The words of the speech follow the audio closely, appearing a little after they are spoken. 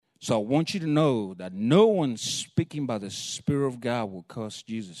So I want you to know that no one speaking by the Spirit of God will curse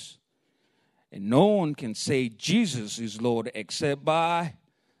Jesus. And no one can say Jesus is Lord except by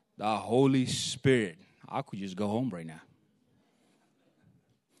the Holy Spirit. I could just go home right now.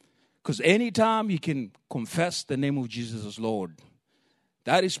 Because anytime you can confess the name of Jesus as Lord,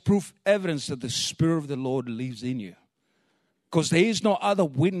 that is proof, evidence that the Spirit of the Lord lives in you. Because there is no other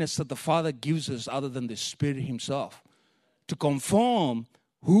witness that the Father gives us other than the Spirit himself to confirm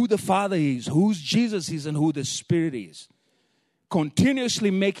who the Father is, who Jesus is, and who the Spirit is. Continuously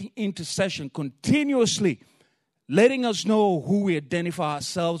making intercession, continuously letting us know who we identify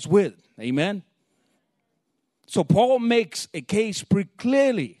ourselves with. Amen? So Paul makes a case pretty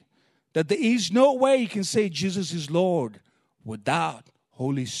clearly that there is no way you can say Jesus is Lord without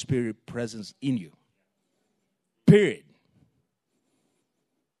Holy Spirit presence in you. Period.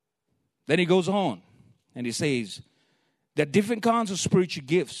 Then he goes on and he says, there are different kinds of spiritual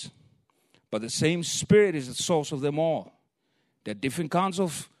gifts, but the same Spirit is the source of them all. There are different kinds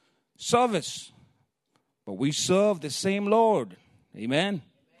of service, but we serve the same Lord. Amen?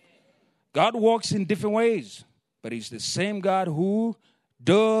 God works in different ways, but he's the same God who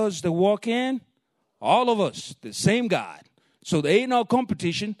does the work in all of us. The same God. So there ain't no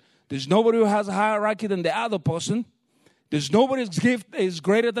competition. There's nobody who has a hierarchy than the other person. There's nobody's gift is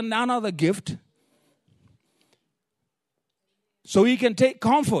greater than another gift. So you can take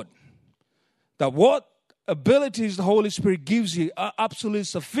comfort that what abilities the Holy Spirit gives you are absolutely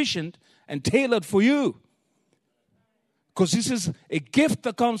sufficient and tailored for you. Because this is a gift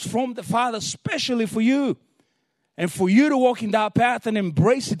that comes from the Father especially for you. And for you to walk in that path and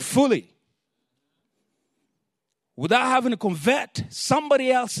embrace it fully. Without having to convert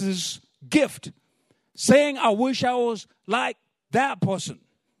somebody else's gift. Saying, I wish I was like that person.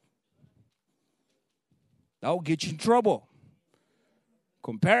 That will get you in trouble.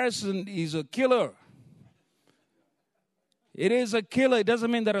 Comparison is a killer. It is a killer. It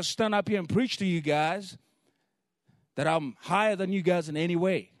doesn't mean that I stand up here and preach to you guys that I'm higher than you guys in any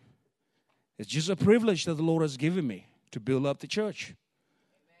way. It's just a privilege that the Lord has given me to build up the church.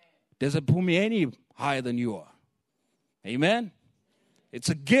 Doesn't put me any higher than you are. Amen? It's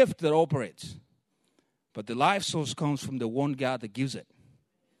a gift that operates. But the life source comes from the one God that gives it.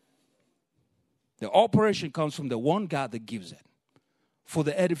 The operation comes from the one God that gives it. For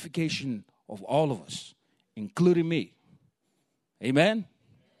the edification of all of us, including me. Amen?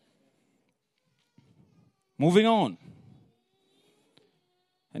 Moving on.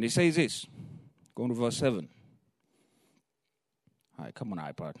 And he says this. Going to verse 7. All right, come on,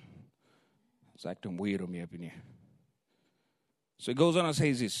 iPod. It's acting weird on me up in here. So it goes on and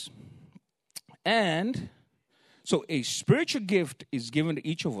says this. And so a spiritual gift is given to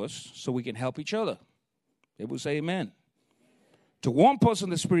each of us so we can help each other. They will say amen. To one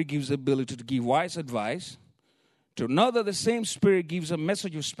person, the Spirit gives the ability to give wise advice. To another, the same Spirit gives a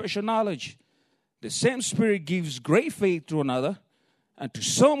message of special knowledge. The same Spirit gives great faith to another. And to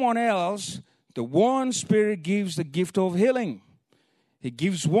someone else, the one Spirit gives the gift of healing. He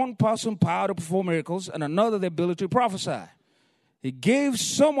gives one person power to perform miracles and another the ability to prophesy. He gives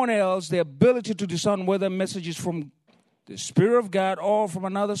someone else the ability to discern whether a message is from the Spirit of God or from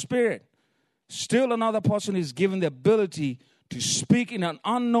another spirit. Still another person is given the ability to speak in an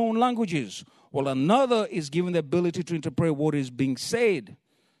unknown languages, while another is given the ability to interpret what is being said.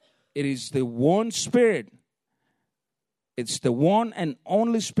 It is the one Spirit. It's the one and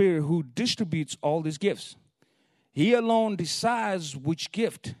only Spirit who distributes all these gifts. He alone decides which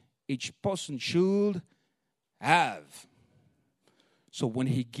gift each person should have. So when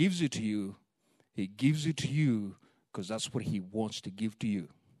he gives it to you, he gives it to you because that's what he wants to give to you.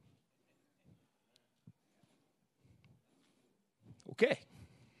 Okay.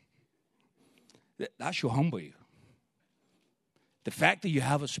 That should humble you. The fact that you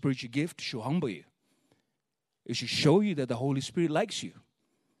have a spiritual gift should humble you. It should show you that the Holy Spirit likes you.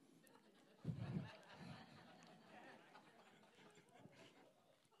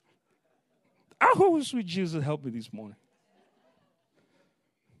 I hope sweet Jesus help me this morning.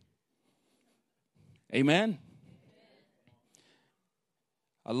 Amen.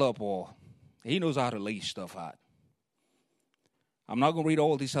 I love Paul. He knows how to lay stuff out. I'm not going to read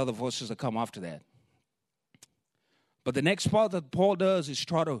all these other verses that come after that. But the next part that Paul does is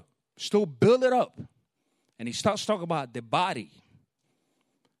try to still build it up. And he starts talking about the body,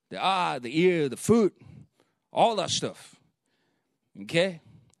 the eye, the ear, the foot, all that stuff. Okay?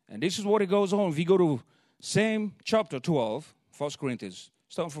 And this is what it goes on. If you go to same chapter 12, 1 Corinthians,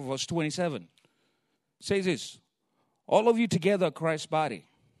 starting from verse 27. It says this, all of you together are Christ's body.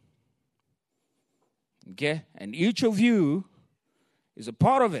 Okay? And each of you is a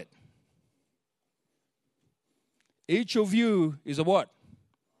part of it. Each of you is a what?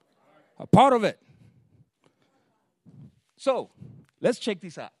 A part of it. So, let's check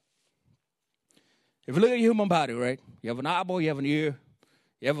this out. If you look at your human body, right? You have an eyeball, you have an ear,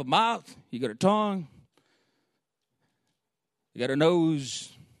 you have a mouth, you got a tongue, you got a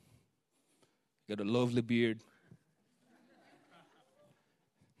nose, you got a lovely beard.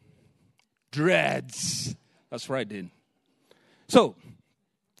 Dreads. That's right, then. So,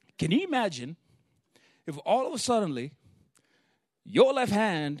 can you imagine if all of a sudden your left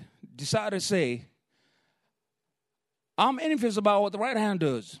hand decided to say, I'm envious about what the right hand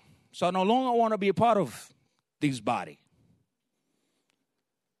does, so I no longer want to be a part of this body.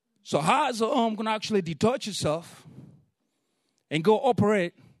 So how is the arm going to actually detach itself and go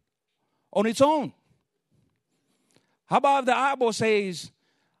operate on its own? How about if the eyeball says,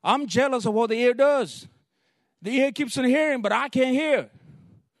 I'm jealous of what the ear does. The ear keeps on hearing, but I can't hear.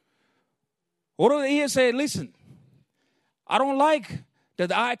 What if the ear say, listen, I don't like that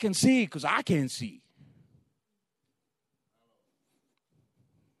the eye can see because I can't see.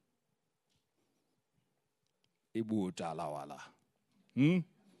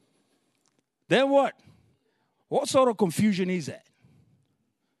 Then what? What sort of confusion is that?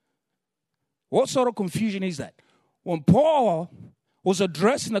 What sort of confusion is that? When Paul was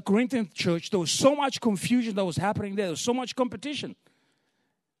addressing the Corinthian church, there was so much confusion that was happening there. There was so much competition.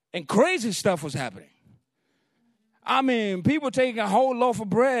 And crazy stuff was happening. I mean, people taking a whole loaf of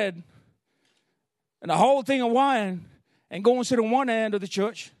bread and a whole thing of wine and going to sit on one end of the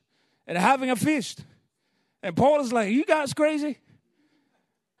church and having a feast. And Paul is like, you guys crazy?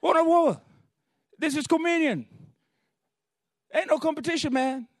 What in the world? This is communion. Ain't no competition,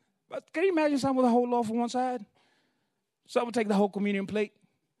 man. But can you imagine someone with a whole loaf on one side? Someone take the whole communion plate,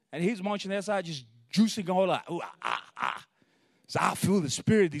 and he's munching that side, just juicing a whole lot. Ooh, ah, ah, ah. So I feel the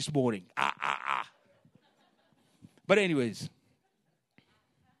Spirit this morning. Ah, ah, ah. But anyways.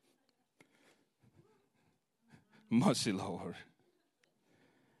 Mercy, Lord.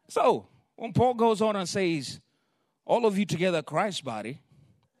 So, when Paul goes on and says, all of you together are Christ's body,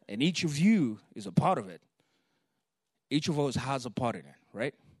 and each of you is a part of it, each of us has a part in it,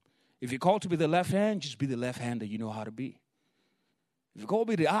 right? If you're called to be the left hand, just be the left hand that you know how to be. If you're called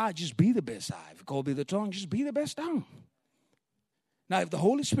to be the eye, just be the best eye. If you're called to be the tongue, just be the best tongue. Now, if the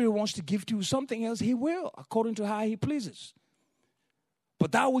Holy Spirit wants to give to you something else, He will, according to how He pleases.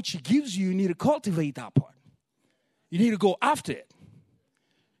 But that which He gives you, you need to cultivate that part. You need to go after it.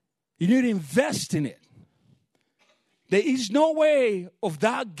 You need to invest in it. There is no way of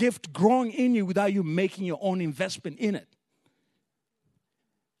that gift growing in you without you making your own investment in it.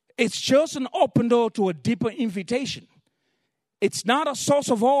 It's just an open door to a deeper invitation. It's not a source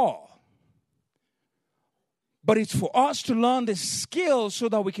of awe. But it's for us to learn the skills so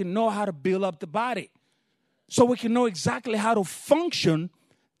that we can know how to build up the body. So we can know exactly how to function,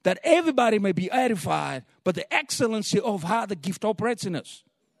 that everybody may be edified, but the excellency of how the gift operates in us.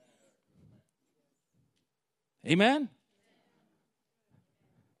 Amen?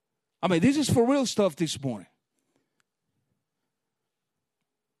 I mean, this is for real stuff this morning.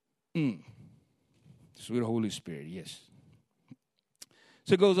 Sweet Holy Spirit, yes.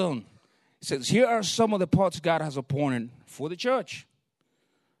 So it goes on. It says, here are some of the parts God has appointed for the church.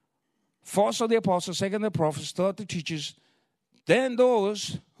 First are the apostles, second the prophets, third the teachers, then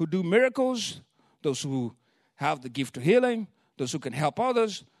those who do miracles, those who have the gift of healing, those who can help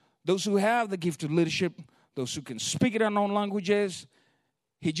others, those who have the gift of leadership, those who can speak in unknown languages.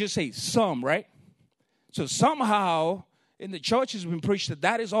 He just says some, right? So somehow in the church has been preached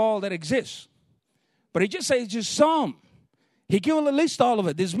that is all that exists. But he just says just some. He can't list all of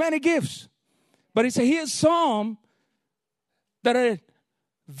it. There's many gifts. But he said here's some that are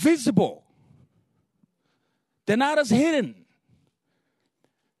visible. They're not as hidden.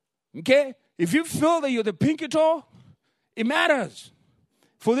 Okay? If you feel that you're the pinky toe, it matters.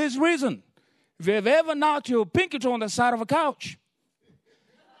 For this reason, if you have ever knocked your pinky toe on the side of a couch,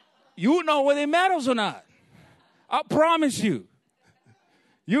 you know whether it matters or not. I promise you.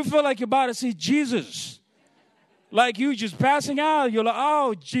 You feel like you're about to see Jesus. Like you just passing out. You're like,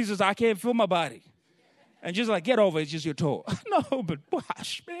 oh, Jesus, I can't feel my body. And just like, get over it. It's just your toe. No, but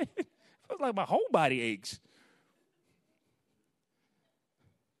gosh, man. It feels like my whole body aches.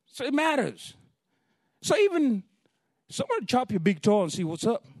 So it matters. So even someone chop your big toe and see what's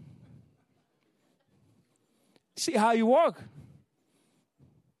up. See how you walk.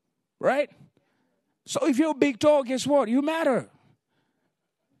 Right? So if you're a big toe, guess what? You matter.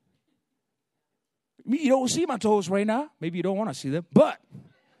 You don't see my toes right now. Maybe you don't want to see them. But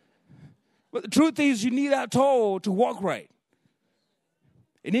the truth is you need that toe to walk right.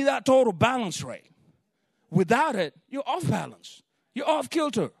 You need that total balance rate. Without it, you're off balance. You're off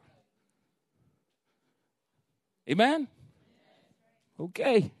kilter. Amen?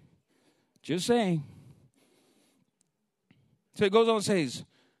 Okay. Just saying. So it goes on and says,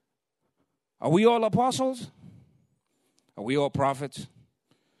 are we all apostles? Are we all prophets?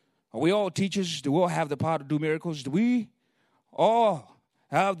 Are we all teachers? Do we all have the power to do miracles? Do we all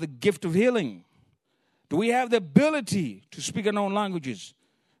have the gift of healing? Do we have the ability to speak unknown languages?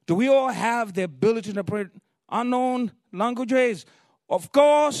 Do we all have the ability to interpret unknown languages? Of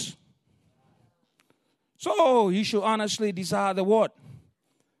course. So you should honestly desire the what?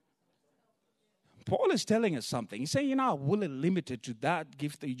 Paul is telling us something. He's saying you're not really limited to that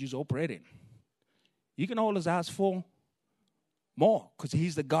gift that you just operate in. You can always ask for more because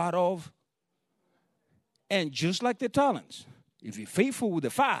he's the God of. And just like the talents, if you're faithful with the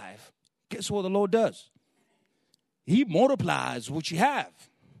 5, guess what the Lord does? He multiplies what you have.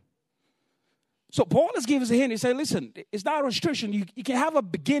 So Paul is giving us a hint. He said, listen, it's not a restriction. You can have a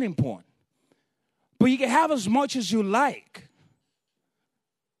beginning point, but you can have as much as you like.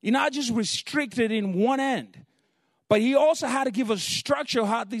 You're not just restricted in one end. But he also had to give a structure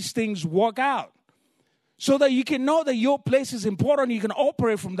how these things work out, so that you can know that your place is important. You can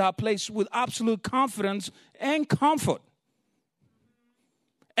operate from that place with absolute confidence and comfort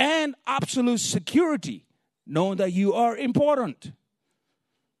and absolute security, knowing that you are important.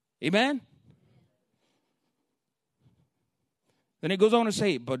 Amen? Then it goes on to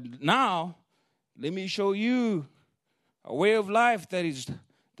say, but now, let me show you a way of life that is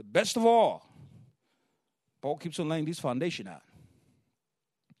the best of all. Paul keeps on laying this foundation out.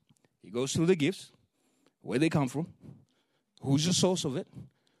 He goes through the gifts, where they come from, who's the source of it,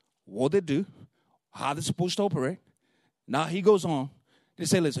 what they do, how they're supposed to operate. Now he goes on to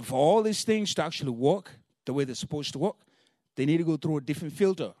say, listen, for all these things to actually work the way they're supposed to work, they need to go through a different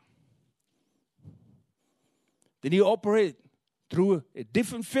filter. They need to operate through a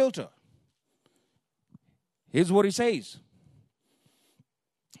different filter. Here's what he says.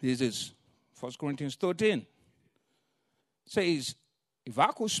 This is 1 Corinthians 13. It says, if I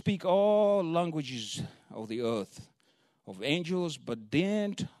could speak all languages of the earth, of angels, but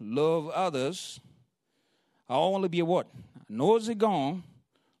didn't love others, I'll only be a what? A noisy gong,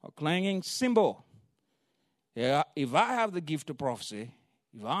 a clanging cymbal. Yeah, if I have the gift of prophecy,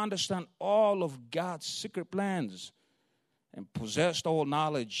 if I understand all of God's secret plans and possessed all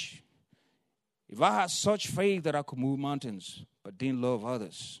knowledge, if I had such faith that I could move mountains, but didn't love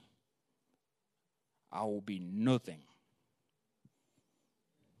others, I will be nothing.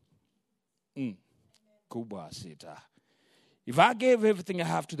 If I gave everything I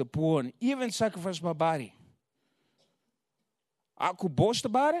have to the poor and even sacrificed my body, I could boast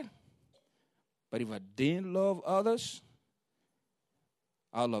about it. But if I didn't love others,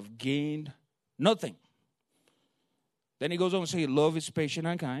 I'll have gained nothing. Then he goes on to say, love is patient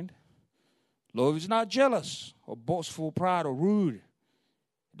and kind. Love is not jealous or boastful, proud, or rude.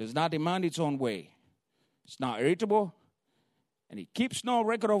 It does not demand its own way. It's not irritable, and it keeps no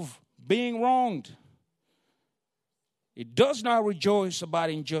record of being wronged. It does not rejoice about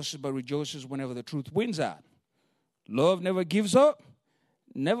injustice, but rejoices whenever the truth wins out. Love never gives up,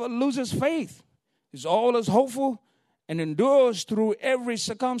 never loses faith, is always hopeful, and endures through every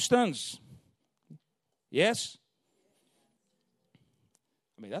circumstance. Yes?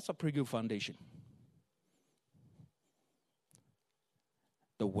 I mean, that's a pretty good foundation.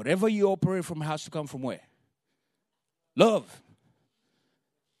 That whatever you operate from has to come from where? Love.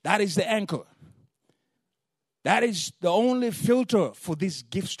 That is the anchor. That is the only filter for these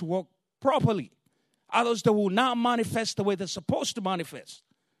gifts to work properly. Others that will not manifest the way they're supposed to manifest.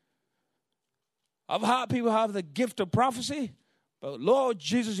 I've had people have the gift of prophecy, but Lord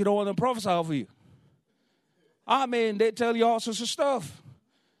Jesus, you don't want them to prophesy over you. I mean, they tell you all sorts of stuff.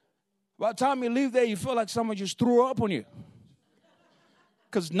 By the time you leave there, you feel like someone just threw up on you.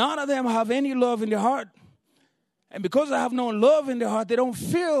 Because none of them have any love in their heart. And because they have no love in their heart, they don't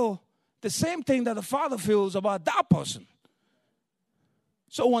feel the same thing that the Father feels about that person.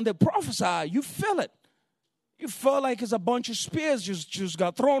 So when they prophesy, you feel it. You feel like it's a bunch of spears just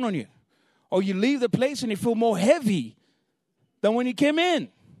got thrown on you. Or you leave the place and you feel more heavy than when you came in.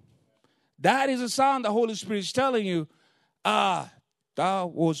 That is a sign the Holy Spirit is telling you, that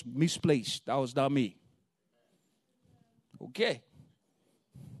was misplaced. That was not me. Okay.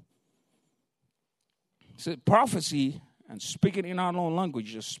 So prophecy and speaking in our own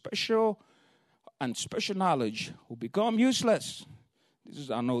language is special knowledge will become useless.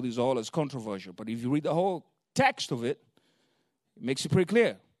 I know this all is controversial, but if you read the whole text of it, it makes it pretty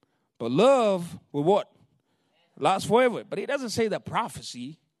clear. But love will what? last forever. But it doesn't say that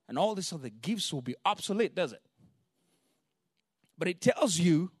prophecy and all these other gifts will be obsolete, does it? But it tells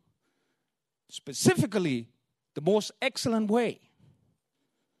you specifically the most excellent way.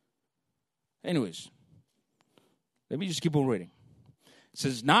 Anyways, let me just keep on reading. It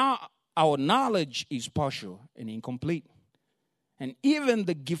says, now our knowledge is partial and incomplete. And even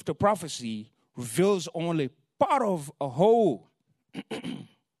the gift of prophecy reveals only part of a whole.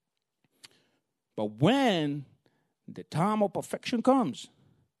 But when the time of perfection comes,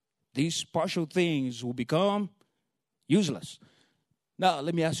 these partial things will become useless. Now,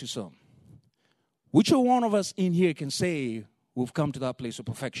 let me ask you something. Which one of us in here can say we've come to that place of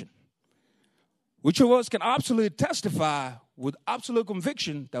perfection? Which of us can absolutely testify with absolute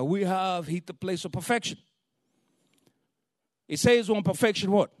conviction that we have hit the place of perfection? It says when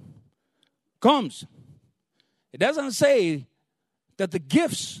perfection what? Comes. It doesn't say that the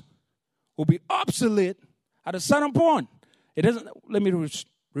gifts will be obsolete at a certain point. It doesn't, let me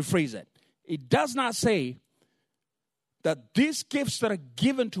rephrase that. It does not say that these gifts that are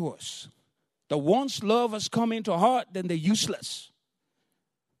given to us, that once love has come into our heart, then they're useless.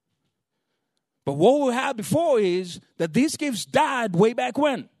 But what we had before is that these gifts died way back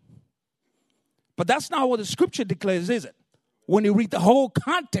when. But that's not what the scripture declares, is it? When you read the whole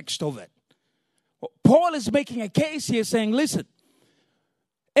context of it. Paul is making a case here saying, listen,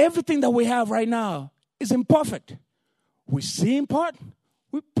 everything that we have right now is imperfect. We see in part,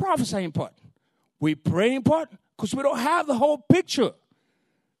 we prophesy in part. We pray in part because we don't have the whole picture.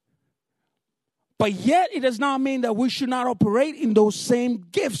 But yet it does not mean that we should not operate in those same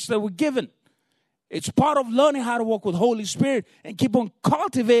gifts that we're given. It's part of learning how to walk with Holy Spirit and keep on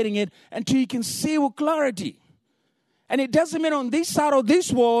cultivating it until you can see with clarity. And it doesn't mean on this side of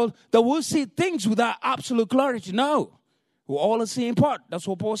this world that we'll see things without absolute clarity. No. We're all see in part. That's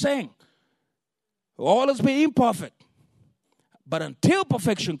what Paul's saying. We'll always be imperfect. But until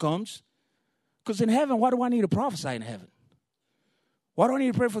perfection comes, because in heaven, why do I need to prophesy in heaven? Why do I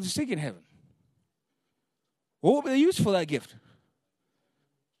need to pray for the sick in heaven? What will be the use for that gift?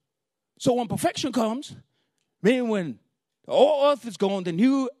 So when perfection comes, meaning when all earth is gone, the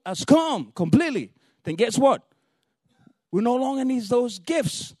new has come completely, then guess what? We no longer need those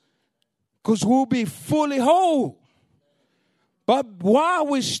gifts because we'll be fully whole. But while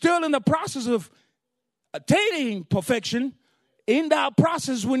we're still in the process of attaining perfection, in that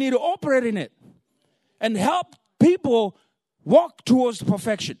process we need to operate in it and help people walk towards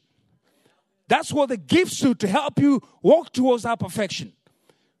perfection. That's what the gifts do, to help you walk towards that perfection.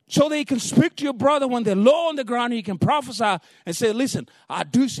 So that you can speak to your brother when they're low on the ground, and you can prophesy and say, listen, I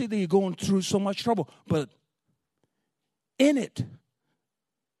do see that you're going through so much trouble, but in it,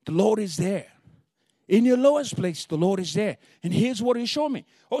 the Lord is there. In your lowest place, the Lord is there. And here's what He showed me.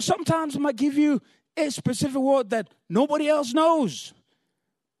 Or sometimes I might give you a specific word that nobody else knows.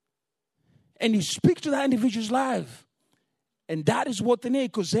 And you speak to that individual's life. And that is what they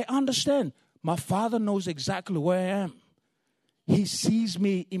need, because they understand. My Father knows exactly where I am. He sees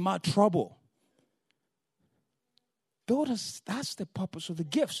me in my trouble. That's the purpose of the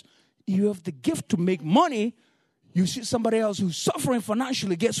gifts. You have the gift to make money. You see somebody else who's suffering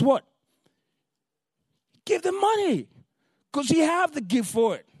financially. Guess what? Give them money, because you have the gift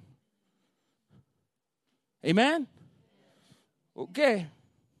for it. Amen? Okay.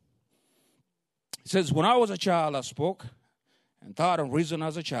 It says, when I was a child, I spoke and thought and reasoned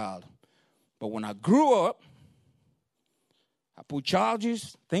as a child. But when I grew up, I put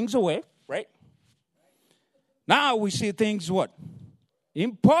childish things away, right? Now we see things what?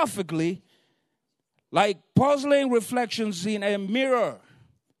 Imperfectly, like puzzling reflections in a mirror.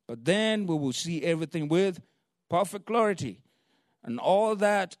 But then we will see everything with perfect clarity. And all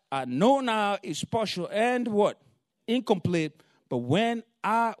that I know now is partial and what? Incomplete. But then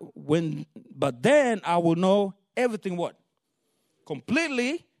I will know everything what?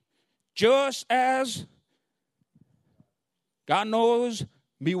 Completely, just as God knows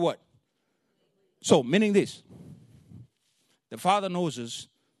me what? So, meaning this. The Father knows us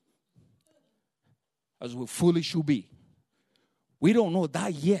as we fully should be. We don't know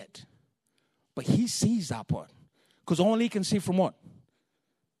that yet. But He sees that part. Because only He can see from what?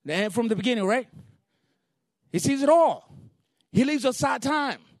 From the beginning, right? He sees it all. He leaves aside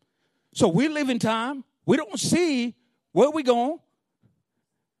time. So we live in time. We don't see where we're going.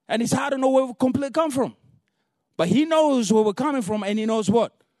 And it's hard to know where we completely come from. But He knows where we're coming from, and He knows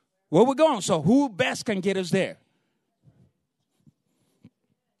what? Where we're going. So who best can get us there?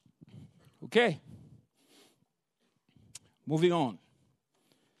 Okay. Moving on.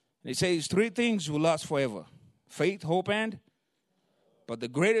 It says 3 things will last forever. Faith, hope, and. But the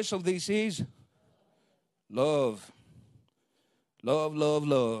greatest of these is Love. Love, love,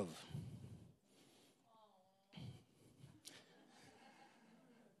 love.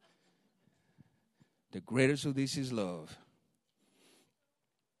 The greatest of this is love.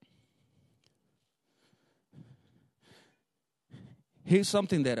 Here's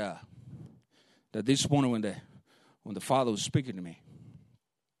something that this morning when the Father was speaking to me,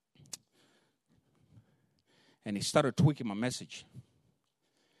 and he started tweaking my message.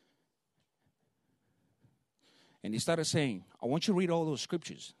 And he started saying, I want you to read all those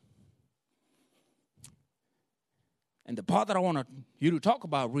scriptures. And the part that I want you to talk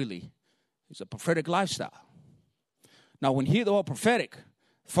about really is a prophetic lifestyle. Now, when you hear the word prophetic,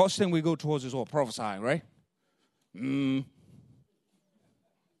 first thing we go towards is all prophesying, right?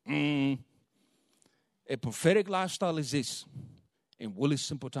 A prophetic lifestyle is this, in really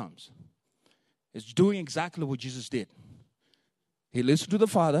simple terms. It's doing exactly what Jesus did. He listened to the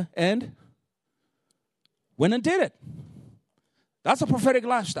Father and went and did it. That's a prophetic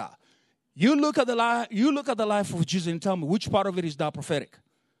lifestyle. You look at the life of Jesus and tell me which part of it is not prophetic,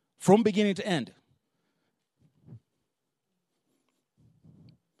 from beginning to end.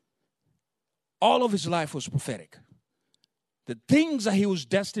 All of his life was prophetic. The things that he was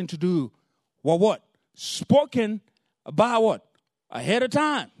destined to do were what? Spoken about what? Ahead of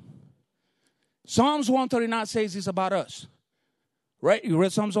time. Psalms 139 says this about us. Right? You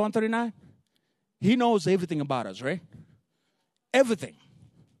read Psalms 139? He knows everything about us, right? Everything.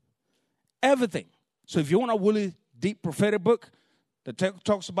 Everything. So if you want a really deep prophetic book that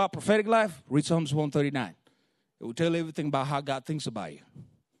talks about prophetic life, read Psalms 139. It will tell you everything about how God thinks about you.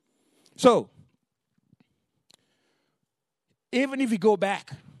 So, even if you go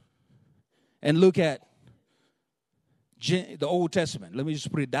back and look at the Old Testament, let me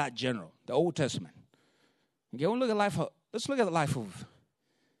just put it that general, the Old Testament. Okay, let's look at the life of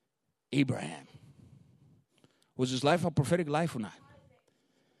Abraham. Was his life a prophetic life or not?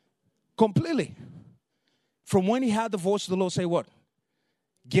 Completely. From when he had the voice of the Lord say what?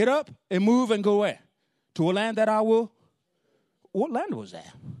 Get up and move and go where? To a land that I will. What land was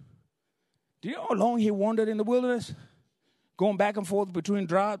that? Do you know how long he wandered in the wilderness? Going back and forth between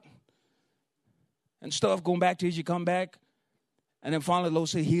drought and stuff, going back to Egypt, come back. And then finally the Lord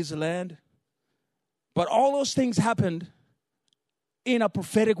said, here's the land. But all those things happened in a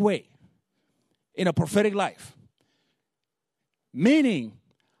prophetic way, in a prophetic life. Meaning,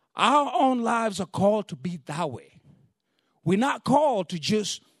 our own lives are called to be that way. We're not called to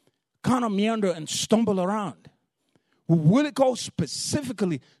just kind of meander and stumble around. We're really called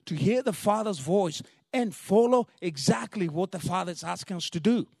specifically to hear the Father's voice and follow exactly what the Father is asking us to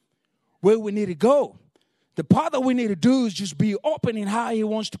do, where we need to go. The part that we need to do is just be open in how he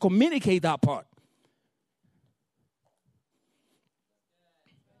wants to communicate that part.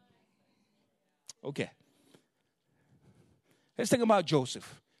 Okay. Let's think about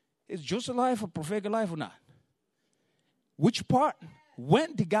Joseph. Is Joseph's life a prophetic life or not? Which part?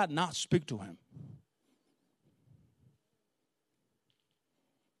 When did God not speak to him?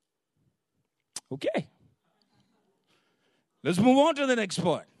 Okay. Let's move on to the next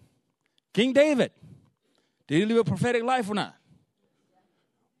part. King David. Did he live a prophetic life or not?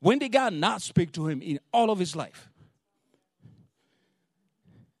 When did God not speak to him in all of his life?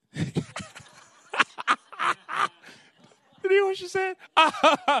 Did you hear what she said?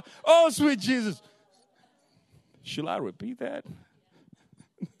 Oh, sweet Jesus. Shall I repeat that?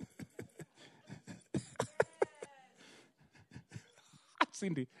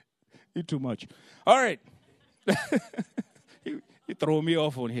 Cindy, you too much. All right. you throw me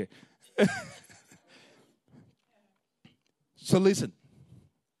off on here. So listen.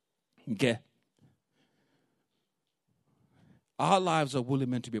 Okay. Our lives are really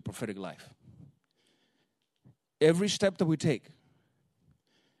meant to be a prophetic life. Every step that we take,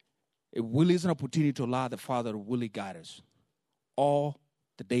 it really is an opportunity to allow the Father to really guide us all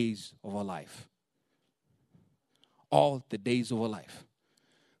the days of our life. All the days of our life.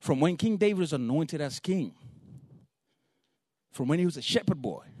 From when King David was anointed as king, from when he was a shepherd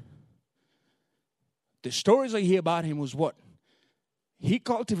boy, the stories I hear about him was what? He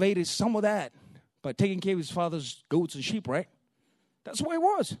cultivated some of that by taking care of his father's goats and sheep, right? That's what it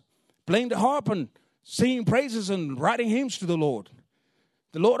was. Playing the harp and singing praises and writing hymns to the Lord.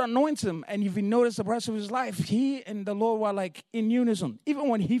 The Lord anoints him, and if you notice the rest of his life, he and the Lord were like in unison, even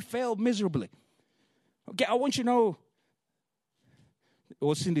when he failed miserably. Okay, I want you to know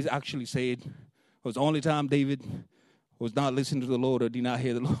what Cindy actually said was the only time David was not listening to the Lord or did not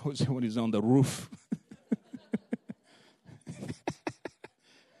hear the Lord was when he was on the roof.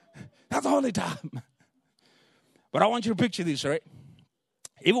 That's the only time. But I want you to picture this, right?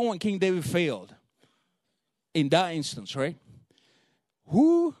 Even when King David failed, in that instance, right?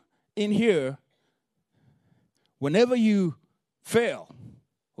 Who in here, whenever you fail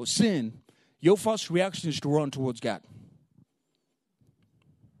or sin, your first reaction is to run towards God?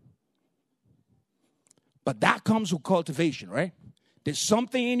 But that comes with cultivation, right? There's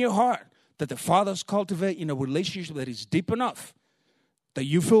something in your heart that the Father's cultivate in a relationship that is deep enough that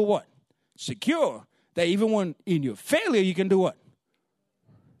you feel what? Secure. That even when in your failure, you can do what?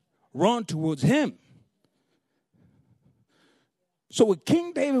 Run towards Him. So with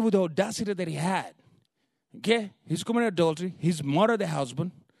King David, with the audacity that he had, okay, he's committed adultery. He's murdered the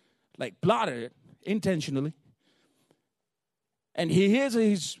husband, like plotted it intentionally. And he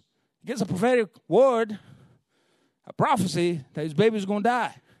gets a prophetic word, a prophecy that his baby's going to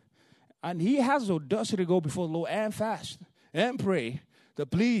die. And he has the audacity to go before the Lord and fast and pray that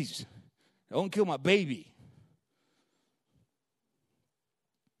please don't kill my baby.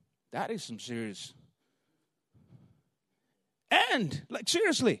 That is some serious. And, like,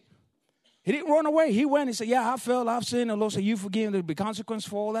 seriously, he didn't run away. He went and said, yeah, I fell, I've sinned. And the Lord said, you forgive me. There'll be consequence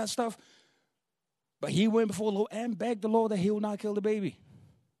for all that stuff. But he went before the Lord and begged the Lord that he will not kill the baby.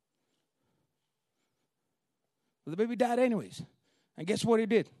 But the baby died anyways. And guess what he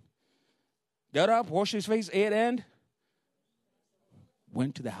did? Got up, washed his face, ate, and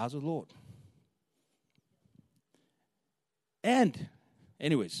went to the house of the Lord. And,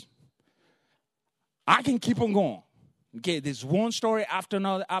 anyways, I can keep on going. Okay, there's one story after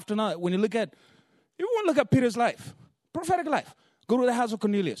another, after another. When you want to look at Peter's life, prophetic life, go to the house of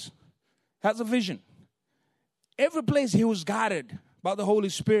Cornelius, has a vision. Every place he was guided by the Holy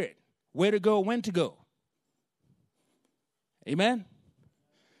Spirit, where to go, when to go. Amen?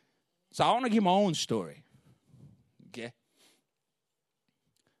 So I want to give my own story. Okay?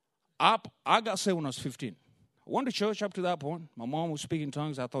 I got saved when I was 15. I went to church up to that point. My mom was speaking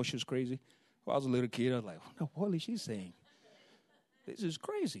tongues. I thought she was crasy. When I was a little kid, I was like, what is she saying? This is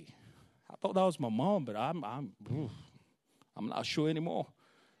crazy. I thought that was my mom, but I'm not sure anymore.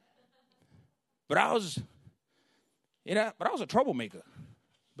 But I was a troublemaker.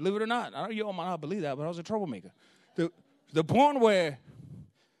 Believe it or not. I know you all might not believe that, but I was a troublemaker. The point where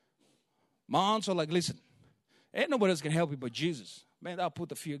my aunts are like, listen, ain't nobody else can help you but Jesus. Man, that put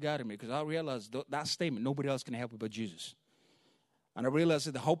the fear of God in me because I realized that statement, nobody else can help you but Jesus. And I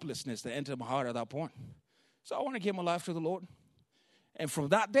realized the hopelessness that entered my heart at that point. So I want to give my life to the Lord. And from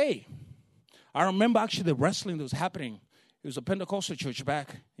that day, I remember actually the wrestling that was happening. It was a Pentecostal church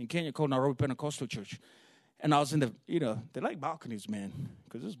back in Kenya called Nairobi Pentecostal Church. And I was in they like balconies, man,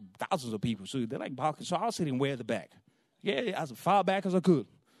 because there's thousands of people. So they like balconies. So I was sitting way at the back. Yeah, as far back as I could.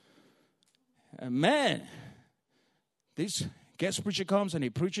 And man, this guest preacher comes and he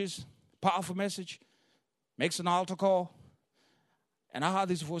preaches, powerful message, makes an altar call. And I heard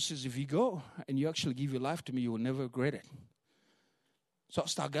these voices, if you go and you actually give your life to me, you will never regret it. So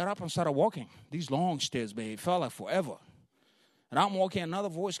I got up and started walking. These long stairs, man, it felt like forever. And I'm walking, another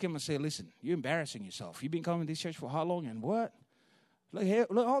voice came and said, listen, you're embarrassing yourself. You've been coming to this church for how long and what? Look here,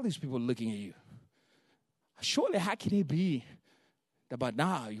 look, all these people looking at you. Surely, how can it be that by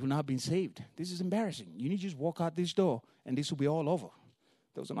now you've not been saved? This is embarrassing. You need to just walk out this door and this will be all over.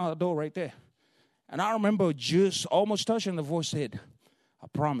 There was another door right there. And I remember just almost touching the voice said, I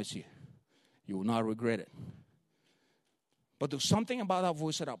promise you, you will not regret it. But there's something about that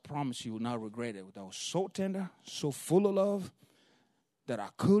voice that I promise you will not regret it. That was so tender, so full of love, that I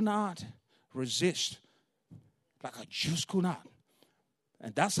could not resist. Like I just could not.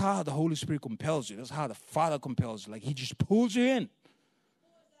 And that's how the Holy Spirit compels you. That's how the Father compels you. Like He just pulls you in.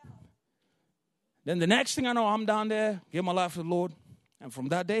 Then the next thing I know, I'm down there, give my life to the Lord. And from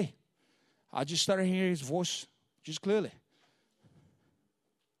that day, I just started hearing His voice just clearly.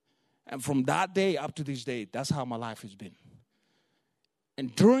 And from that day up to this day, that's how my life has been.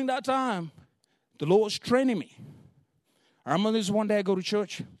 And during that time, the Lord was training me. I remember this one day I go to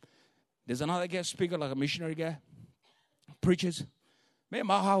church. There's another guest speaker, like a missionary guy, preaches. Man,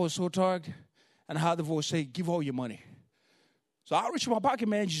 my heart was so tired. And I heard the voice say, give all your money. So I reached in my pocket,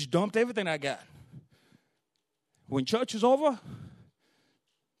 man, just dumped everything I got. When church is over,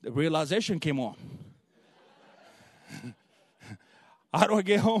 the realization came on. How do I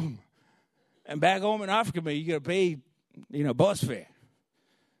get home? And back home in Africa, man, you got to pay, bus fare.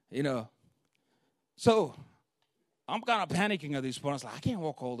 So I'm kind of panicking at this point. I was like, I can't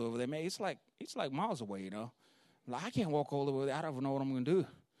walk all the way over there, man. It's like miles away, Like, I can't walk all the way there. I don't even know what I'm going to do.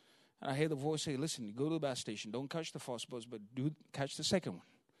 And I hear the voice say, listen, you go to the bus station. Don't catch the first bus, but catch the second one.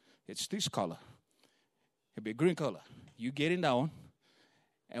 It's this color. It'll be a green color. You get in that one.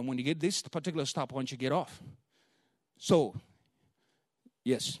 And when you get this particular stop, once you get off. So,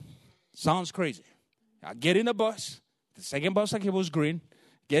 yes, sounds crazy. I get in the bus. The second bus like it was green.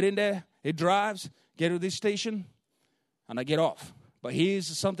 Get in there. It drives. Get to this station. And I get off. But here's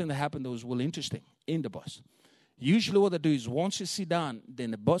something that happened that was really interesting in the bus. Usually what they do is once you sit down,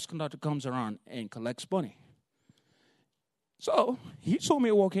 then the bus conductor comes around and collects money. So he saw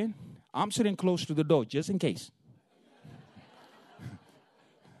me walk in. I'm sitting close to the door just in case.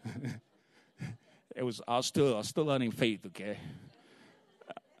 I was still learning faith, okay?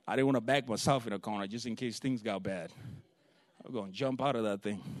 I didn't want to back myself in a corner just in case things got bad. I'm going to jump out of that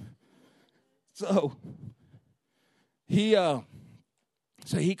thing. So he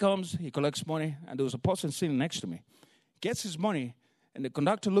comes, he collects money, and there was a person sitting next to me. Gets his money, and the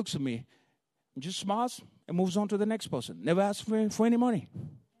conductor looks at me, and just smiles, and moves on to the next person. Never asks for any money.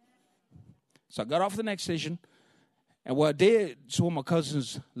 So I got off the next station, and what I did saw my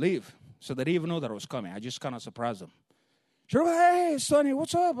cousins leave, so they didn't even know that I was coming. I just kind of surprised them. Sure, hey, Sonny,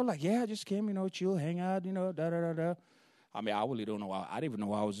 what's up? I'm like, yeah, I just came, chill, hang out, da-da-da-da. I mean, I really don't know why. I didn't even know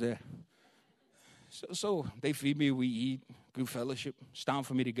why I was there. So they feed me, we eat, good fellowship. It's time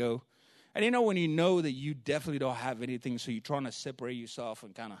for me to go. And when you know that you definitely don't have anything, so you're trying to separate yourself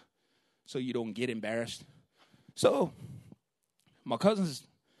and kind of, so you don't get embarrassed. So my cousin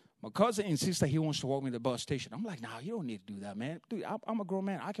insists that he wants to walk me to the bus station. I'm like, nah, you don't need to do that, man. Dude, I'm a grown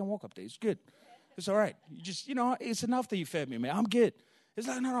man. I can walk up there. It's good. It's all right. You just, it's enough that you fed me, man. I'm good. It's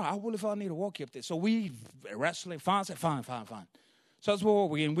like, no, I will if I need to walk you up there. So we wrestling. Fine. So that's where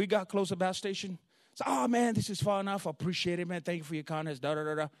we got close to the bus station. So, oh, man, this is far enough. I appreciate it, man. Thank you for your kindness.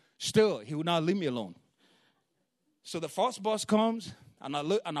 Da-da-da-da. Still, he would not leave me alone. So the first bus comes, and I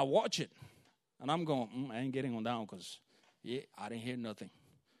look, and I watch it. And I'm going, I ain't getting on down because, I didn't hear nothing.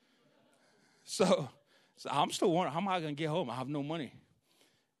 So I'm still wondering, how am I going to get home? I have no money.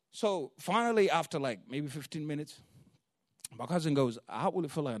 So finally, after like maybe 15 minutes, my cousin goes, I really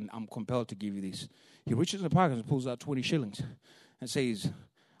feel like I'm compelled to give you this. He reaches in the pocket and pulls out 20 shillings and says,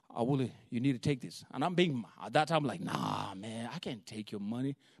 you need to take this. And at that time, I'm like, nah, man, I can't take your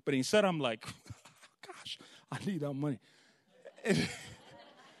money. But instead, I'm like, gosh, I need that money.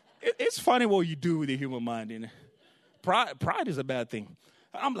 It's funny what you do with the human mind. Pride is a bad thing.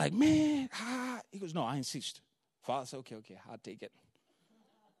 I'm like, man, He goes, no, I insist. Father said, okay, I'll take it.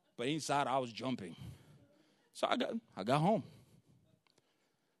 But inside, I was jumping. So I got home.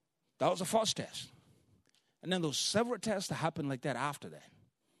 That was the first test. And then there was several tests that happened like that after that.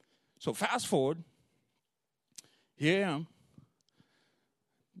 So fast forward, here I am,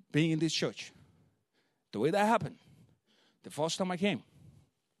 being in this church. The way that happened, the first time I came,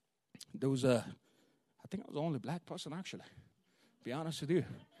 there was I think I was the only black person actually, to be honest with you.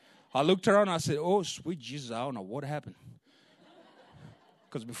 I looked around and I said, oh, sweet Jesus, I don't know what happened.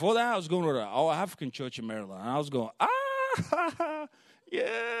 Because before that, I was going to the All-African Church in Maryland. And I was going,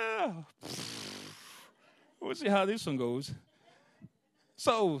 yeah. We'll see how this one goes.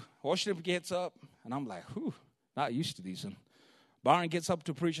 So, worship gets up, and I'm like, whew, not used to these. And Byron gets up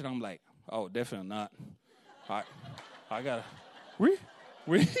to preach, and I'm like, oh, definitely not. I got to,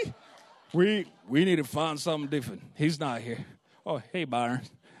 we need to find something different. He's not here. Oh, hey, Byron.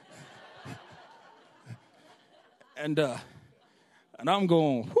 And I'm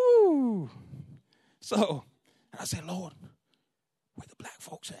going, whoo. So I said, Lord, where the black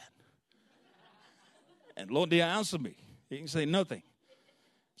folks at? And Lord didn't answer me. He didn't say nothing.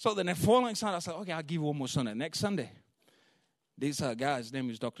 So then the following Sunday, I said, okay, I'll give you one more Sunday. Next Sunday, this guy, his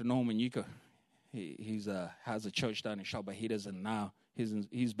name is Dr. Norman Yuka. He has a church down in Shaw, but he doesn't now.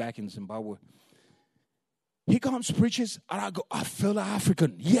 He's back in Zimbabwe. He comes, preaches, and I go, I feel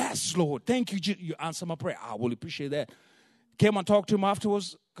African. Yes, Lord. Thank you. You answer my prayer. I will appreciate that. Came and talked to him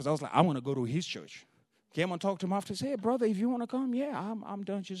afterwards because I was like, I want to go to his church. Came and talked to him after. Said, hey, brother, if you want to come, yeah, I'm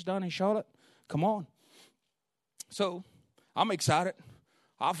just down in Charlotte. Come on. So I'm excited.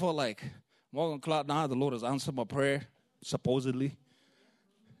 I feel like more than cloud now, the Lord has answered my prayer, supposedly.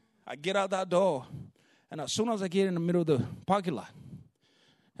 I get out that door, and as soon as I get in the middle of the parking lot,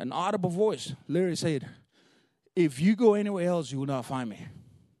 an audible voice literally said, if you go anywhere else, you will not find me,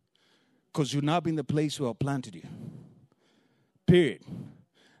 because you'll not be in the place where I planted you. Period.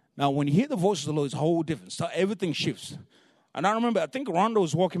 Now, when you hear the voice of the Lord, it's a whole different. So everything shifts. And I remember, I think Rhonda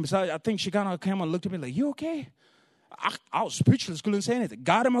was walking beside. I think she kind of came and looked at me like, you okay? I was speechless, couldn't say anything.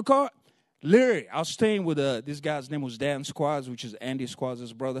 Got in my car. Literally, I was staying with this guy's name was Dan Squires, which is Andy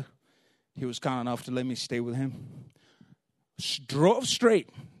Squires' brother. He was kind enough to let me stay with him. Drove straight.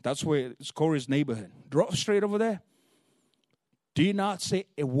 That's where it's Corey's neighborhood. Drove straight over there. Did not say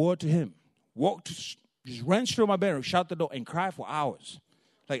a word to him. Just ran straight to my bedroom, shut the door, and cried for hours.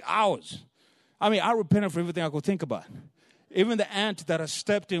 Like hours. I mean, I repented for everything I could think about. Even the ant that I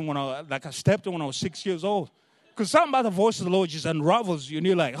stepped in when I was 6 years old. Because something about the voice of the Lord just unravels you. And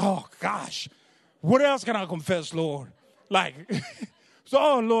you're like, oh, gosh, what else can I confess, Lord? Like, so,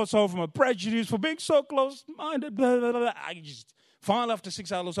 oh, Lord, sorry for my prejudice, for being so close-minded, blah, blah, blah. I just, finally, after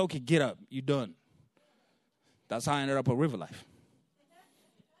 6 hours, okay, get up. You're done. That's how I ended up at River Life.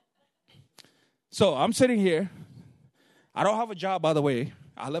 So I'm sitting here. I don't have a job, by the way.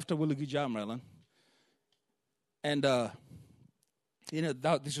 I left a really good job in Maryland. And,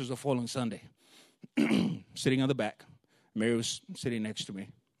 this was the following Sunday. Sitting on the back. Mary was sitting next to me.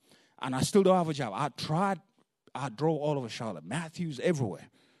 And I still don't have a job. I drove all over Charlotte. Matthews everywhere.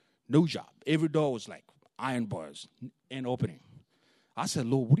 No job. Every door was like iron bars and opening. I said,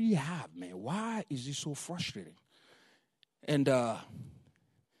 Lord, what do you have, man? Why is this so frustrating? And at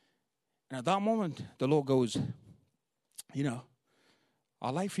that moment, the Lord goes,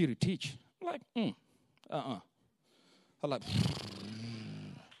 I'd like for you to teach. I'm like, I'm like,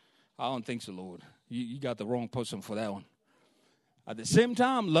 I don't think so, Lord. You got the wrong person for that one. At the same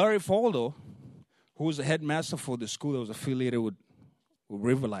time, Larry Faldo, who was the headmaster for the school that was affiliated with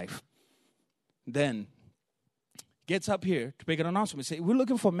River Life, then gets up here to make an announcement. Say, we're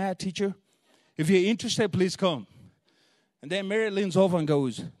looking for a math teacher. If you're interested, please come. And then Mary leans over and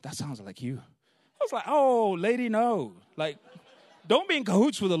goes, that sounds like you. I was like, oh, lady, no. Like, don't be in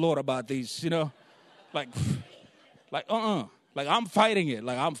cahoots with the Lord about these, Like, Like, I'm fighting it.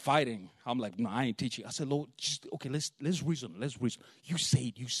 Like, I'm fighting. I'm like, no, I ain't teaching. I said, Lord, let's reason. Let's reason. You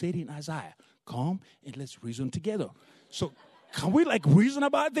said it in Isaiah. Come and let's reason together. So, can we, reason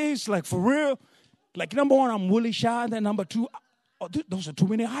about this? Like, for real? Like, number one, I'm really shy. Then number two, those are too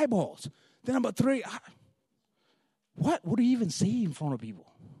many eyeballs. Then number three, what do you even say in front of people?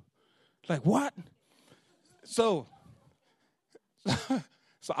 Like, what? So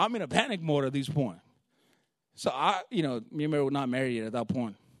I'm in a panic mode at this point. So me and Mary were not married yet at that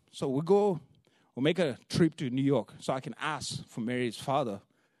point. So we'll make a trip to New York so I can ask for Mary's father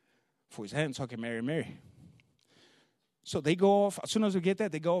for his hand so I can marry Mary. So they go off. As soon as we get there,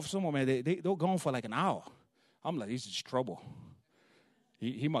 they go off somewhere, man. They'll go on for like an hour. I'm like, this is trouble.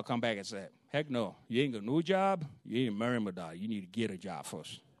 He might come back and say, heck no, you ain't got no job. You ain't marrying my daughter. You need to get a job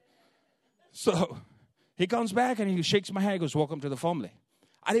first. So he comes back and he shakes my hand. He goes, welcome to the family.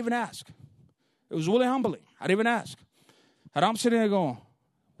 I didn't even ask. It was really humbling. I didn't even ask. And I'm sitting there going,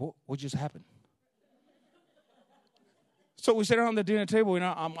 what just happened? So we sit around the dinner table,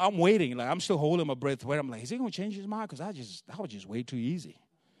 I'm waiting. Like, I'm still holding my breath. I'm like, is he going to change his mind? Because that was just way too easy,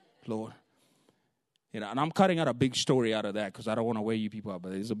 Lord. And I'm cutting out a big story out of that because I don't want to wear you people out,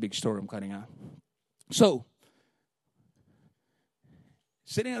 but it's a big story I'm cutting out. So,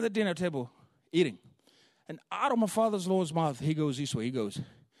 sitting at the dinner table, eating. And out of my father's Lord's mouth, he goes this way. He goes,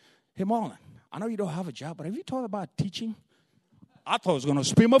 hey, Marlon, I know you don't have a job, but have you thought about teaching? I thought I was going to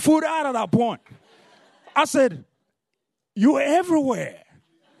spit my food out at that point. I said, you're everywhere.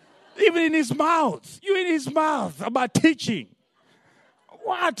 Even in his mouth. You're in his mouth about teaching.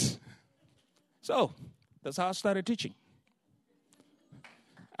 What? So, that's how I started teaching.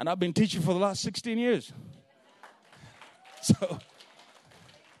 And I've been teaching for the last 16 years. So,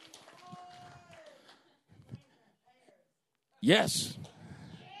 yes.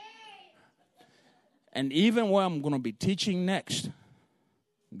 And even where I'm going to be teaching next,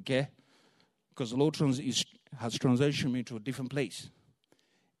 okay, because the Lord has transitioned me to a different place.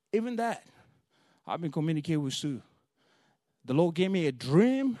 Even that, I've been communicating with Sue. The Lord gave me a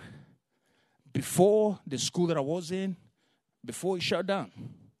dream before the school that I was in, before it shut down.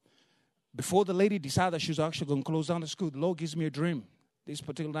 Before the lady decided that she was actually going to close down the school, the Lord gives me a dream this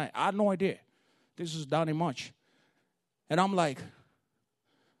particular night. I had no idea. This was down in March. And I'm like,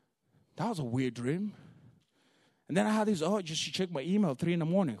 that was a weird dream. And then I had this urge just to check my email at 3 in the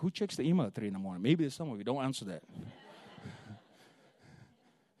morning. Who checks the email at 3 in the morning? Maybe there's some of you. Don't answer that.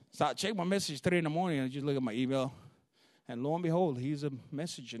 So I check my message 3 in the morning and I just look at my email. And lo and behold, here's a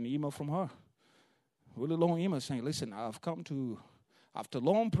message, an email from her. Really long email saying, listen, after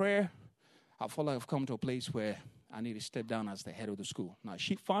long prayer, I feel like I've come to a place where I need to step down as the head of the school. Now,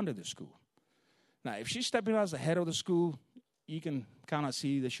 she founded the school. Now, if she's stepping out as the head of the school, you can kind of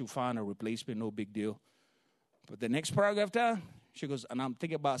see that she'll find a replacement, no big deal. But the next paragraph down, she goes, and I'm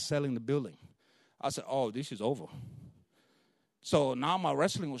thinking about selling the building. I said, oh, this is over. So now my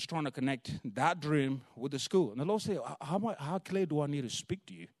wrestling was trying to connect that dream with the school. And the Lord said, how clear do I need to speak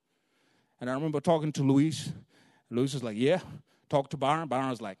to you? And I remember talking to Luis. Luis was like, yeah. Talk to Byron. Byron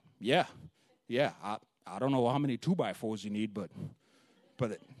was like, yeah. I don't know how many 2x4s you need, but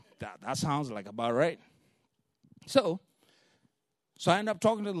that sounds like about right. So I ended up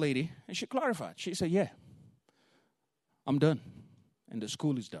talking to the lady, and she clarified. She said, yeah, I'm done. And the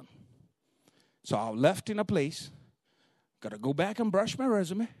school is done. So I left in a place, got to go back and brush my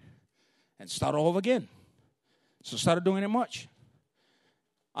resume and start all over again. So I started doing it much.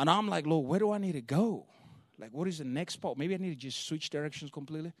 And I'm like, Lord, where do I need to go? Like, what is the next spot? Maybe I need to just switch directions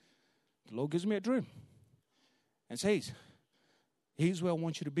completely. The Lord gives me a dream and says, here's where I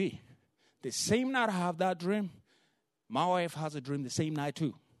want you to be. The same night I have that dream, my wife has a dream the same night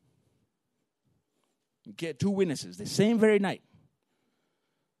too. Get 2 witnesses the same very night.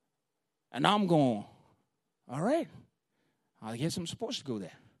 And I'm going, all right, I guess I'm supposed to go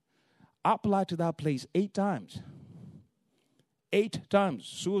there. I applied to that place 8 times. 8 times.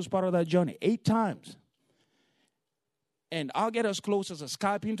 Sue was part of that journey. 8 times. And I'll get as close as a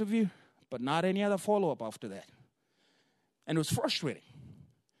Skype interview, but not any other follow-up after that. And it was frustrating.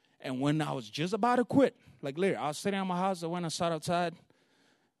 And when I was just about to quit, like later, I was sitting at my house, I went and sat outside,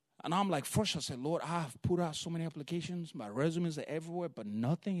 and I'm like, first I said, Lord, I have put out so many applications, my resumes are everywhere, but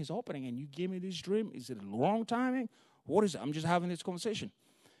nothing is opening, and you gave me this dream. Is it the wrong timing? What is it? I'm just having this conversation.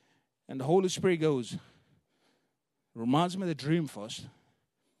 And the Holy Spirit goes, reminds me of the dream first,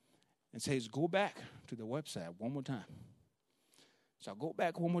 and says, go back to the website one more time. So I go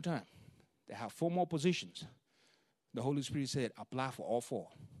back one more time. They have 4 more positions. The Holy Spirit said, apply for all 4.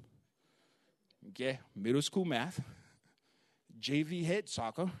 Okay, middle school math, JV head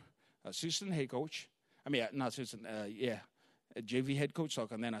soccer, assistant head coach. Not assistant, JV head coach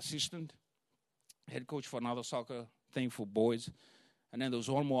soccer, and then assistant head coach for another soccer thing for boys. And then there was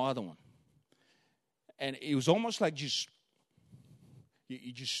one more other one. And it was almost like you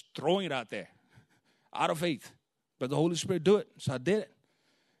just throwing it out there, out of faith. But the Holy Spirit do it, so I did it.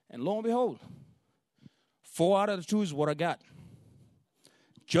 And lo and behold, 4 out of the 2 is what I got.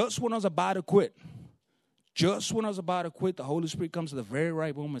 Just when I was about to quit, the Holy Spirit comes to the very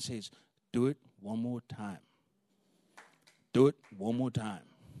right moment and says, do it one more time. Do it one more time.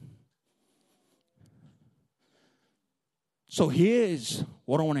 So here's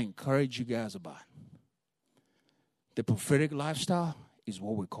what I want to encourage you guys about. The prophetic lifestyle is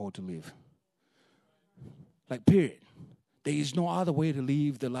what we're called to live. Like, period. There is no other way to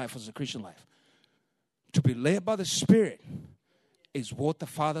live the life as a Christian life. To be led by the Spirit is what the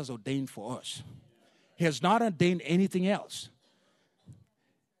Father has ordained for us. He has not ordained anything else.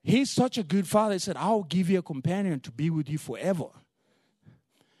 He's such a good Father. He said, I'll give you a companion to be with you forever.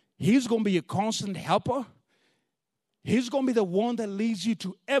 He's going to be a constant helper. He's going to be the one that leads you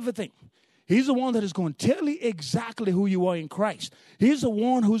to everything. He's the one that is going to tell you exactly who you are in Christ. He's the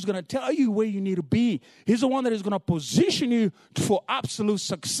one who's going to tell you where you need to be. He's the one that is going to position you for absolute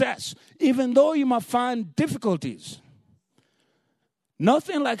success, even though you might find difficulties.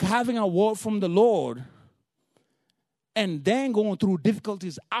 Nothing like having a word from the Lord and then going through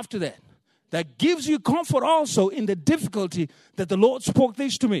difficulties after that. That gives you comfort also in the difficulty that the Lord spoke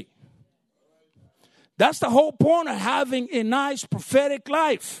this to me. That's the whole point of having a nice prophetic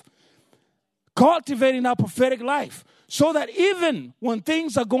life. Cultivating that prophetic life. So that even when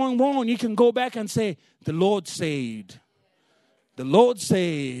things are going wrong, you can go back and say, the Lord said. The Lord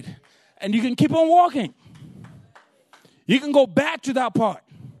said. And you can keep on walking. You can go back to that part.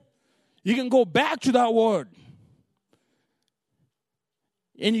 You can go back to that word.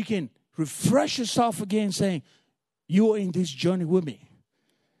 And you can refresh yourself again saying, you are in this journey with me.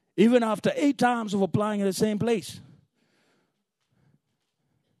 Even after 8 times of applying in the same place.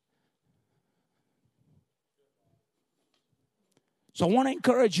 So I want to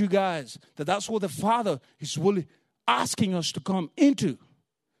encourage you guys that that's what the Father is really asking us to come into.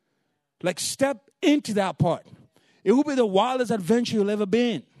 Like, step into that part. It will be the wildest adventure you'll ever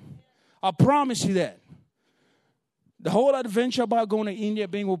been. I promise you that. The whole adventure about going to India,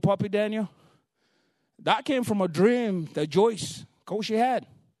 being with Papi Daniel, that came from a dream that Joyce Koshi had.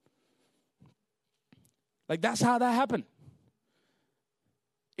 Like, that's how that happened.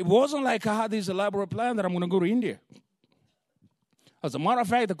 It wasn't like I had this elaborate plan that I'm going to go to India. As a matter of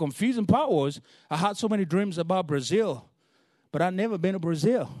fact, the confusing part was I had so many dreams about Brazil, but I'd never been to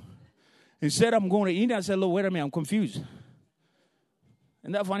Brazil. Instead, I'm going to India. I said, Lord, wait a minute, I'm confused.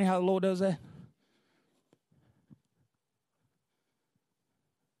 Isn't that funny how the Lord does that?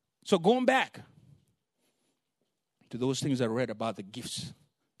 So going back to those things I read about the gifts,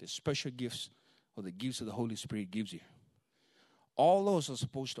 the special gifts or the gifts of the Holy Spirit gives you. All those are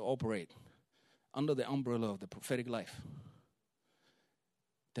supposed to operate under the umbrella of the prophetic life.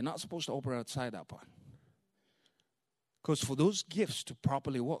 They're not supposed to operate outside that part. Because for those gifts to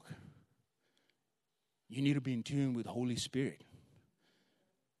properly work, you need to be in tune with the Holy Spirit.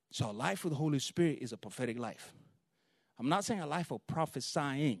 So a life with the Holy Spirit is a prophetic life. I'm not saying a life of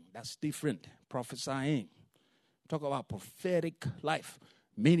prophesying. That's different. Prophesying. talk about prophetic life,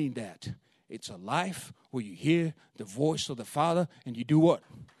 meaning that it's a life where you hear the voice of the Father and you do what?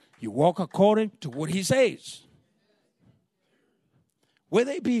 You walk according to what He says.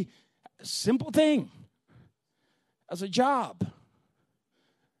 Whether it be a simple thing as a job,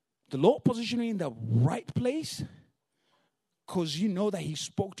 the Lord positioned you in the right place because you know that He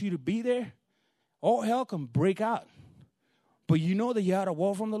spoke to you to be there. All hell can break out. But you know that you had a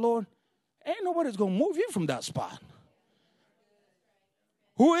word from the Lord. Ain't nobody's going to move you from that spot.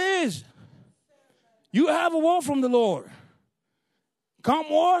 Who is? You have a word from the Lord. Come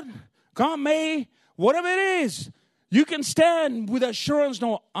what? Come may. Whatever it is. You can stand with assurance.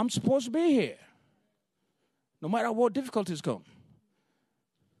 No, I'm supposed to be here. No matter what difficulties come.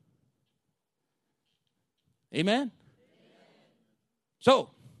 Amen?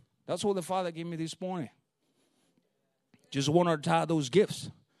 So, that's what the Father gave me this morning. Just want to tie those gifts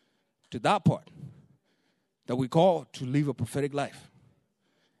to that part that we call to live a prophetic life.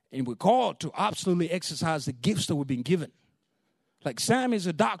 And we're called to absolutely exercise the gifts that we've been given. Like Sam is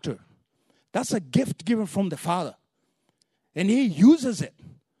a doctor. That's a gift given from the Father. And He uses it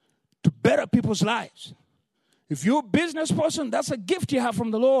to better people's lives. If you're a business person, that's a gift you have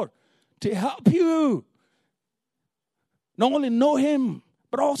from the Lord to help you not only know Him,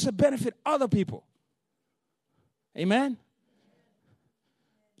 but also benefit other people. Amen?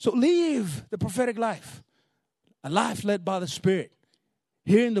 So live the prophetic life. A life led by the Spirit.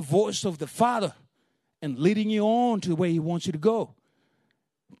 Hearing the voice of the Father and leading you on to the way He wants you to go.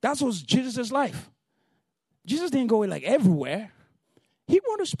 That was Jesus' life. Jesus didn't go like everywhere. He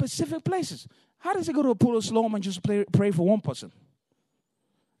went to specific places. How does He go to a pool of Siloam and just pray for one person?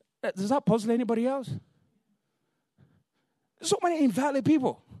 Does that puzzle anybody else? There's so many invalid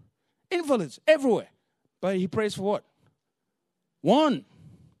people. Invalids everywhere. But He prays for what? One.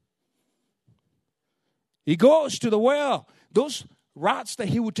 He goes to the well. Those routes that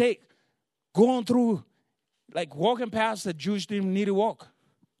He would take, going through, like walking past the Jews didn't need to walk.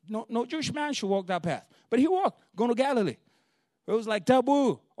 No Jewish man should walk that path. But He walked, going to Galilee. It was like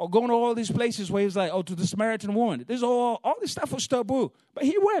taboo. Or going to all these places where He was like, to the Samaritan woman. This all this stuff was taboo. But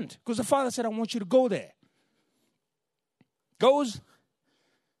He went, because the Father said, I want you to go there. Goes,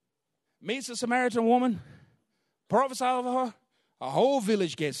 meets a Samaritan woman, prophesies over her, a whole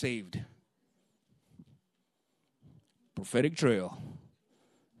village gets saved. Prophetic trail.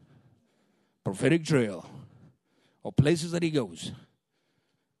 Prophetic trail. Or places that He goes.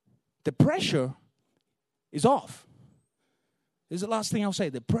 The pressure is off. This is the last thing I'll say.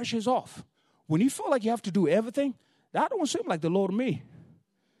 The pressure is off. When you feel like you have to do everything, that don't seem like the Lord to me.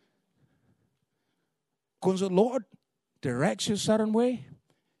 Because the Lord directs you a certain way.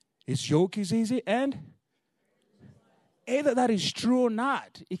 His yoke is easy. And either that is true or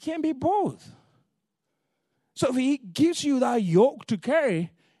not. It can't be both. So if He gives you that yoke to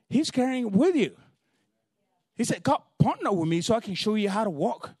carry, He's carrying it with you. He said, come partner with me so I can show you how to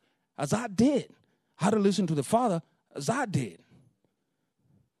walk as I did. How to listen to the Father as I did.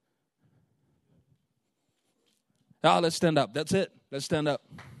 Now let's stand up. That's it. Let's stand up.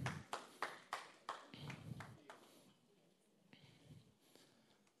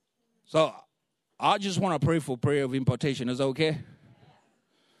 So I just want to pray for prayer of impartation. Is that okay?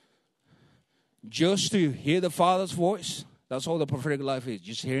 Just to hear the Father's voice. That's all the prophetic life is.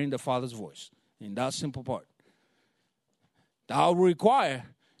 Just hearing the Father's voice. In that simple part. That will require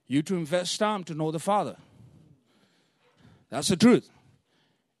you to invest time to know the Father. That's the truth.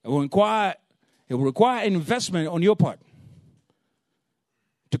 It will require an investment on your part.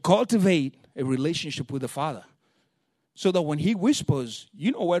 To cultivate a relationship with the Father. So that when He whispers,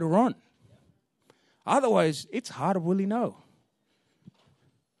 you know where to run. Otherwise, it's hard to really know.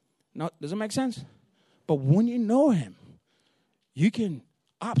 Now, does it make sense? But when you know Him, you can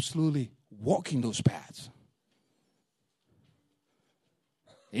absolutely walk in those paths.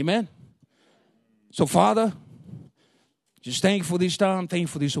 Amen? So, Father, just thank you for this time. Thank you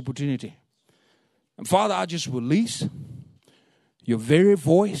for this opportunity. And, Father, I just release your very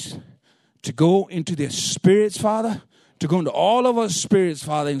voice to go into their spirits, Father, to go into all of our spirits,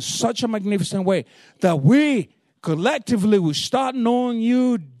 Father, in such a magnificent way that we collectively will start knowing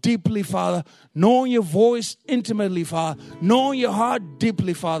you deeply, Father, knowing your voice intimately, Father, knowing your heart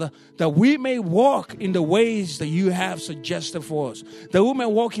deeply, Father, that we may walk in the ways that you have suggested for us, that we may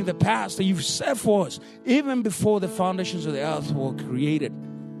walk in the paths that you've set for us, even before the foundations of the earth were created,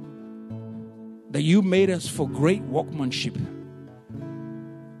 that you made us for great workmanship,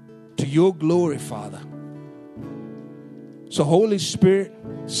 to your glory, Father. So, Holy Spirit,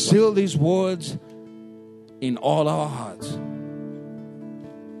 seal these words in all our hearts.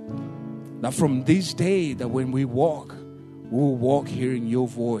 That from this day, that when we walk, we will walk hearing your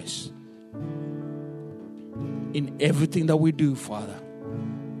voice. In everything that we do, Father.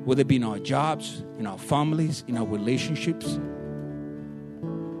 Whether it be in our jobs, in our families, in our relationships.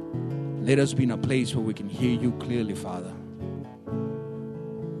 Let us be in a place where we can hear you clearly, Father.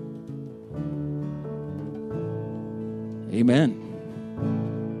 Amen.